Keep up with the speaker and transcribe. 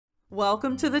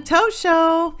Welcome to the Toe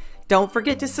Show. Don't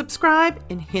forget to subscribe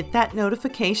and hit that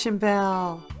notification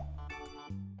bell.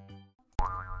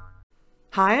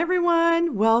 Hi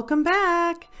everyone, welcome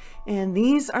back. And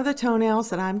these are the toenails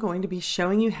that I'm going to be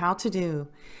showing you how to do.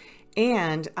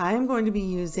 And I am going to be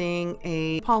using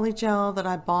a polygel that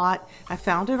I bought. I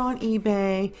found it on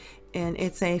eBay and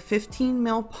it's a 15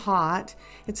 ml pot.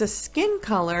 It's a skin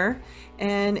color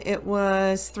and it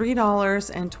was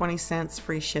 $3.20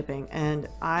 free shipping. And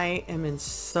I am in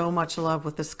so much love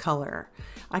with this color.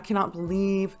 I cannot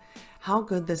believe how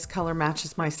good this color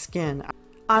matches my skin.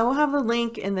 I will have the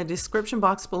link in the description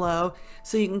box below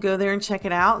so you can go there and check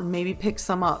it out and maybe pick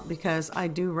some up because I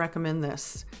do recommend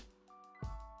this.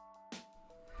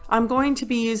 I'm going to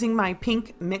be using my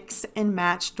pink mix and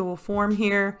match dual form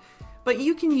here, but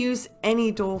you can use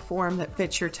any dual form that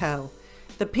fits your toe.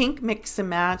 The pink mix and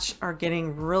match are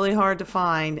getting really hard to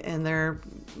find and they're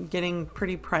getting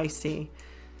pretty pricey.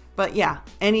 But yeah,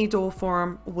 any dual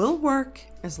form will work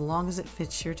as long as it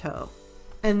fits your toe.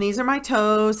 And these are my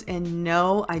toes, and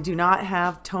no, I do not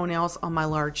have toenails on my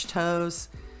large toes,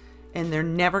 and they're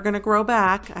never going to grow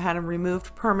back. I had them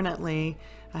removed permanently.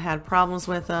 I had problems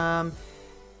with them,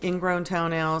 ingrown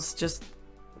toenails, just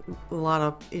a lot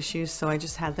of issues, so I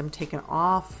just had them taken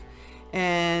off.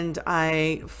 And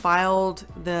I filed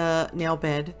the nail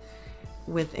bed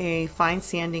with a fine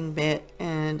sanding bit,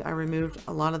 and I removed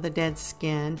a lot of the dead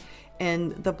skin.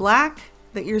 And the black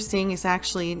that you're seeing is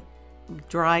actually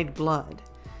dried blood.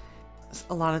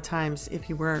 A lot of times if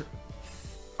you wear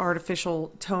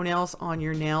artificial toenails on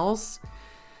your nails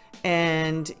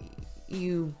and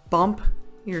you bump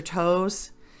your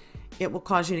toes, it will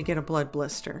cause you to get a blood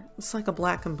blister. It's like a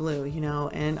black and blue, you know,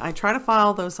 and I try to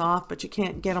file those off, but you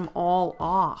can't get them all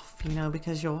off, you know,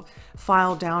 because you'll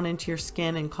file down into your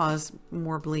skin and cause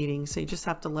more bleeding. So you just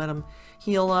have to let them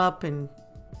heal up and,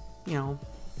 you know,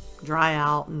 dry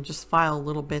out and just file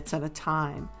little bits at a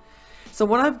time. So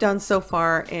what I've done so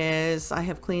far is I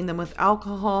have cleaned them with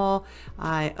alcohol.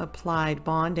 I applied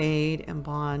Bond Aid and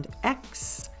Bond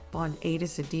X. Bond Aid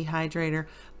is a dehydrator.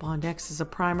 Bond X is a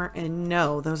primer. And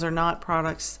no, those are not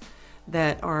products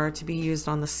that are to be used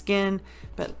on the skin.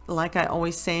 But like I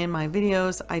always say in my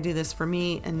videos, I do this for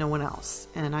me and no one else.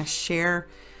 And I share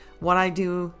what I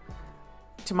do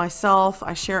to myself.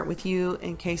 I share it with you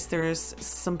in case there's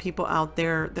some people out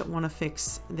there that want to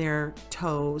fix their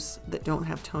toes that don't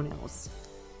have toenails,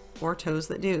 or toes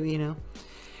that do, you know.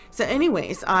 So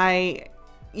anyways,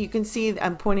 you can see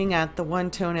I'm pointing at the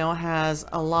one toenail has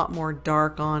a lot more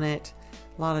dark on it,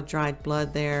 a lot of dried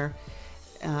blood there.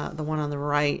 The one on the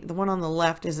right, the one on the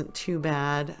left isn't too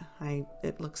bad.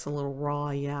 It looks a little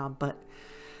raw, yeah, but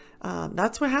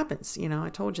that's what happens, you know, I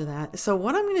told you that. So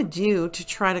what I'm going to do to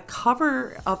try to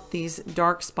cover up these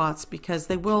dark spots, because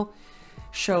they will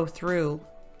show through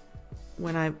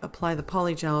when I apply the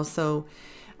polygel. So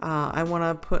I want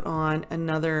to put on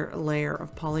another layer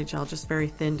of polygel, just very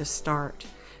thin to start.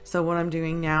 So what I'm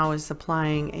doing now is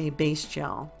applying a base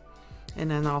gel, and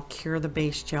then I'll cure the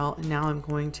base gel. And now I'm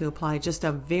going to apply just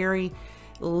a very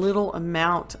little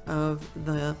amount of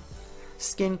the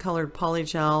skin colored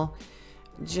polygel,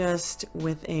 just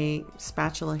with a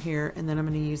spatula here, and then I'm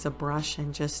going to use a brush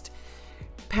and just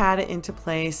pat it into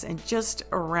place and just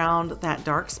around that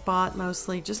dark spot,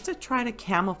 mostly just to try to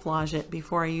camouflage it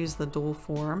before I use the dual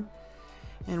form.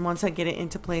 And once I get it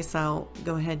into place, I'll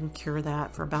go ahead and cure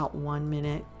that for about 1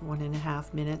 minute,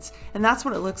 1.5 minutes, and that's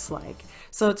what it looks like.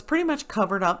 So it's pretty much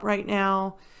covered up right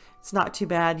now. It's not too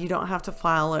bad. You don't have to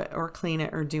file it or clean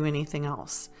it or do anything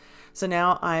else. So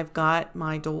now I've got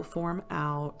my dual form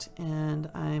out, and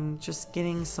I'm just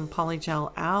getting some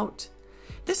polygel out.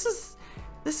 This is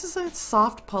a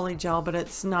soft polygel, but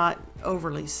it's not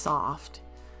overly soft.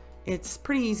 It's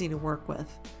pretty easy to work with.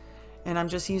 And I'm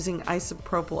just using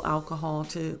isopropyl alcohol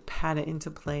to pat it into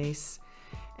place.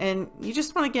 And you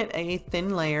just want to get a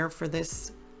thin layer for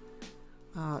this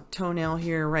toenail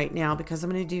here right now, because I'm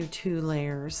going to do 2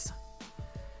 layers.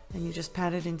 And you just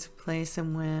pat it into place,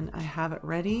 and when I have it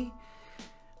ready,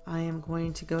 I am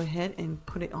going to go ahead and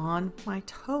put it on my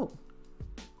toe.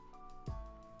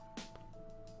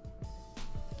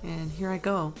 And here I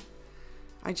go.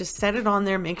 I just set it on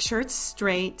there, make sure it's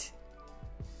straight,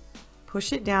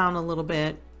 push it down a little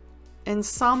bit, and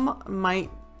some might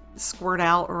squirt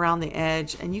out around the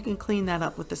edge, and you can clean that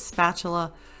up with a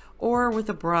spatula or with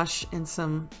a brush and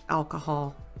some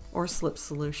alcohol or slip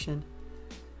solution.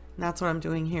 And that's what I'm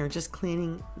doing here, just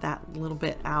cleaning that little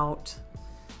bit out.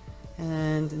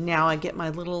 And now I get my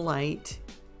little light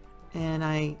and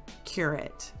I cure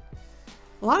it.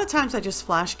 A lot of times I just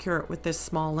flash cure it with this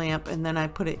small lamp, and then I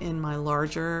put it in my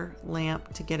larger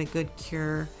lamp to get a good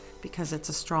cure because it's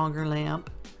a stronger lamp.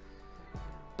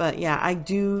 But yeah, I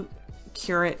do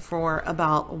cure it for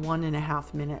about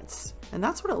 1.5 minutes. And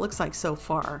that's what it looks like so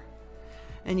far.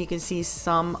 And you can see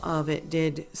some of it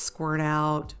did squirt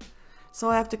out. So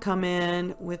I have to come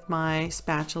in with my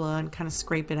spatula and kind of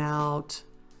scrape it out.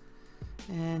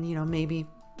 And, you know, maybe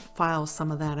file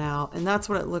some of that out. And that's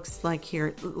what it looks like here.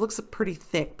 It looks pretty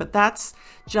thick, but that's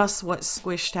just what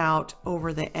squished out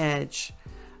over the edge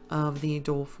of the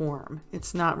dual form.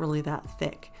 It's not really that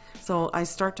thick. So I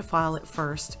start to file it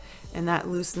first, and that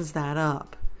loosens that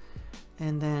up.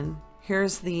 And then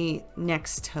here's the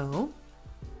next toe.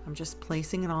 I'm just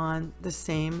placing it on the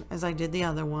same as I did the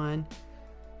other one,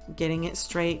 getting it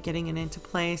straight, getting it into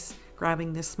place,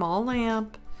 grabbing this small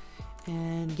lamp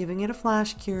and giving it a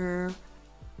flash cure.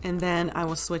 And then I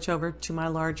will switch over to my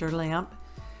larger lamp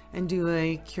and do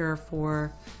a cure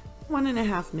for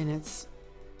 1.5 minutes.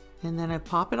 And then I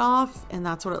pop it off, and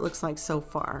that's what it looks like so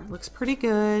far. It looks pretty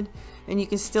good. And you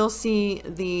can still see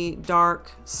the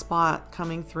dark spot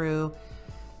coming through.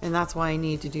 And that's why I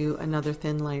need to do another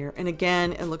thin layer. And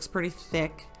again, it looks pretty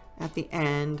thick at the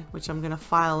end, which I'm gonna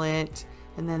file it.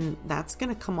 And then that's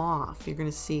gonna come off. You're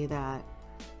gonna see that.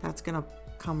 That's gonna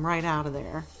come right out of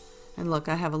there. And look,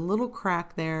 I have a little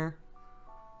crack there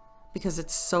because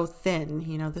it's so thin.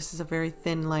 You know, this is a very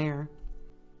thin layer.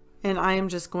 And I am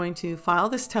just going to file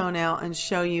this toenail and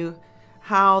show you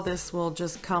how this will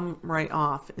just come right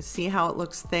off. See how it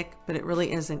looks thick, but it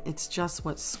really isn't. It's just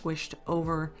what's squished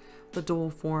over the dual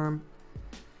form.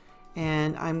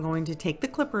 And I'm going to take the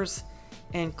clippers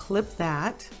and clip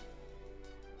that.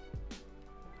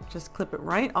 Just clip it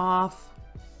right off.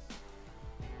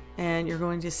 And you're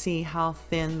going to see how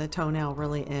thin the toenail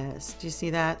really is. Do you see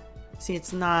that? See,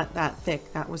 it's not that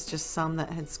thick. That was just some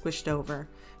that had squished over.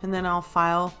 And then I'll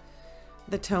file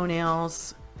the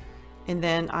toenails, and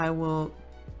then I will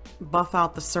buff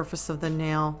out the surface of the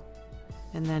nail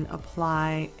and then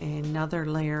apply another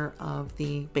layer of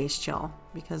the base gel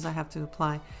because I have to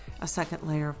apply a second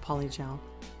layer of polygel.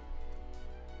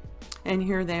 And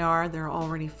here they are. They're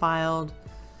already filed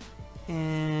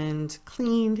and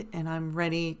cleaned, and I'm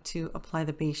ready to apply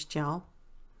the base gel.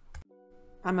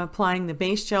 I'm applying the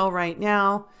base gel right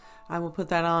now. I will put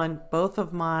that on both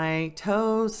of my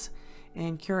toes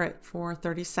and cure it for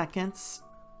 30 seconds.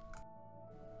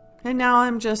 And now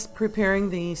I'm just preparing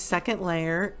the second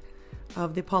layer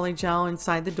of the polygel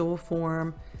inside the dual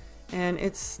form, and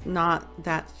it's not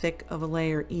that thick of a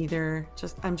layer either.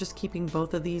 I'm just keeping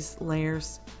both of these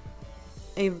layers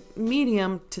a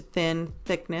medium to thin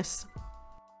thickness.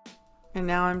 And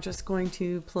now I'm just going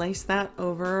to place that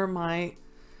over my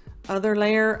other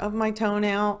layer of my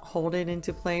toenail, hold it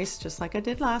into place just like I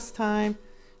did last time,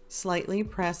 slightly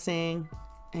pressing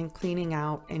and cleaning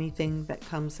out anything that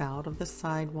comes out of the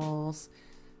side walls.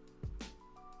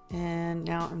 And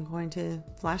now I'm going to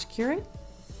flash cure it,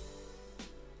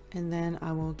 and then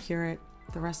I will cure it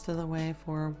the rest of the way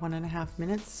for 1.5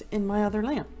 minutes in my other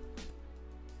lamp.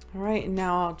 All right, and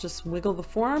now I'll just wiggle the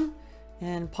form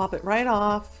and pop it right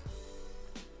off,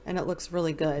 and it looks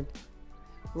really good.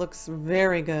 Looks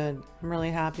very good. I'm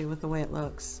really happy with the way it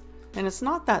looks. And it's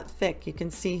not that thick, you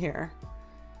can see here.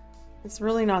 It's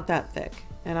really not that thick.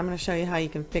 And I'm going to show you how you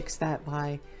can fix that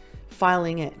by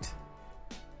filing it.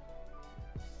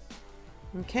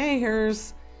 Okay,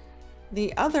 here's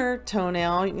the other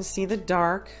toenail. You can see the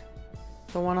dark,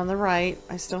 the one on the right.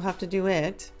 I still have to do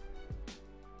it.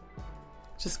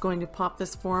 Just going to pop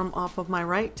this form off of my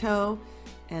right toe,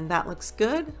 and that looks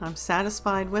good. I'm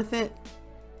satisfied with it.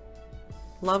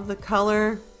 Love the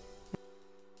color.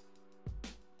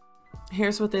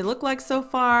 Here's what they look like so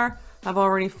far. I've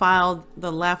already filed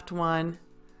the left one.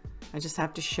 I just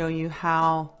have to show you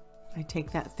how I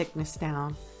take that thickness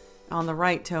down. On the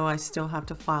right toe, I still have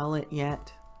to file it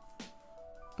yet,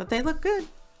 but they look good.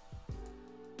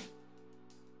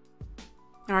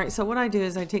 All right, so what I do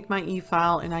is I take my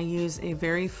e-file and I use a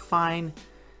very fine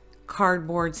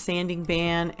cardboard sanding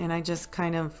band, and I just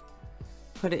kind of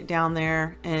put it down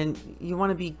there. And you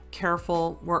want to be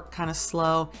careful, work kind of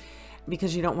slow,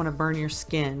 because you don't want to burn your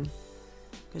skin,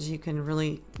 because you can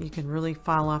really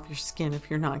file off your skin if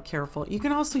you're not careful. You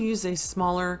can also use a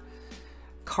smaller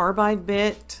carbide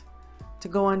bit to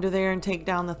go under there and take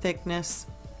down the thickness.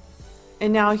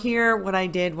 And now here what I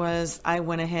did was I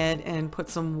went ahead and put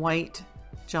some white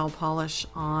gel polish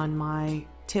on my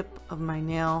tip of my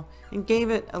nail and gave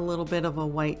it a little bit of a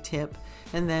white tip,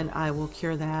 and then I will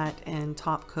cure that and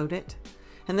top coat it.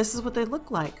 And this is what they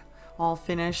look like, all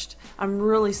finished. I'm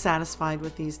really satisfied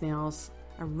with these nails.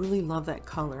 I really love that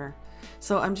color.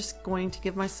 So I'm just going to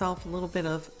give myself a little bit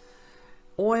of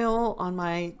oil on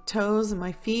my toes and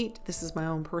my feet. This is my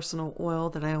own personal oil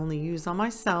that I only use on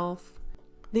myself.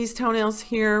 These toenails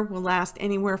here will last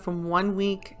anywhere from 1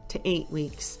 week to 8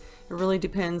 weeks. It really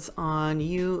depends on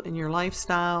you and your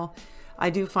lifestyle. I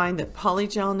do find that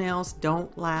polygel nails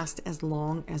don't last as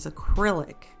long as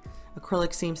acrylic.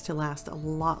 Acrylic seems to last a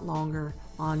lot longer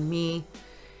on me.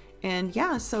 And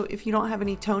yeah, so if you don't have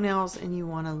any toenails and you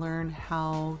want to learn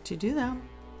how to do them,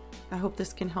 I hope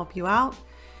this can help you out.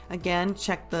 Again,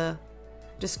 check the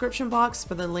description box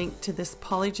for the link to this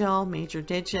polygel major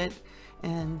digit.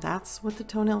 And that's what the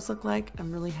toenails look like.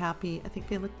 I'm really happy. I think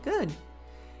they look good.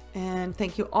 And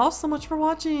thank you all so much for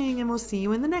watching, and we'll see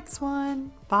you in the next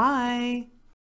one. Bye.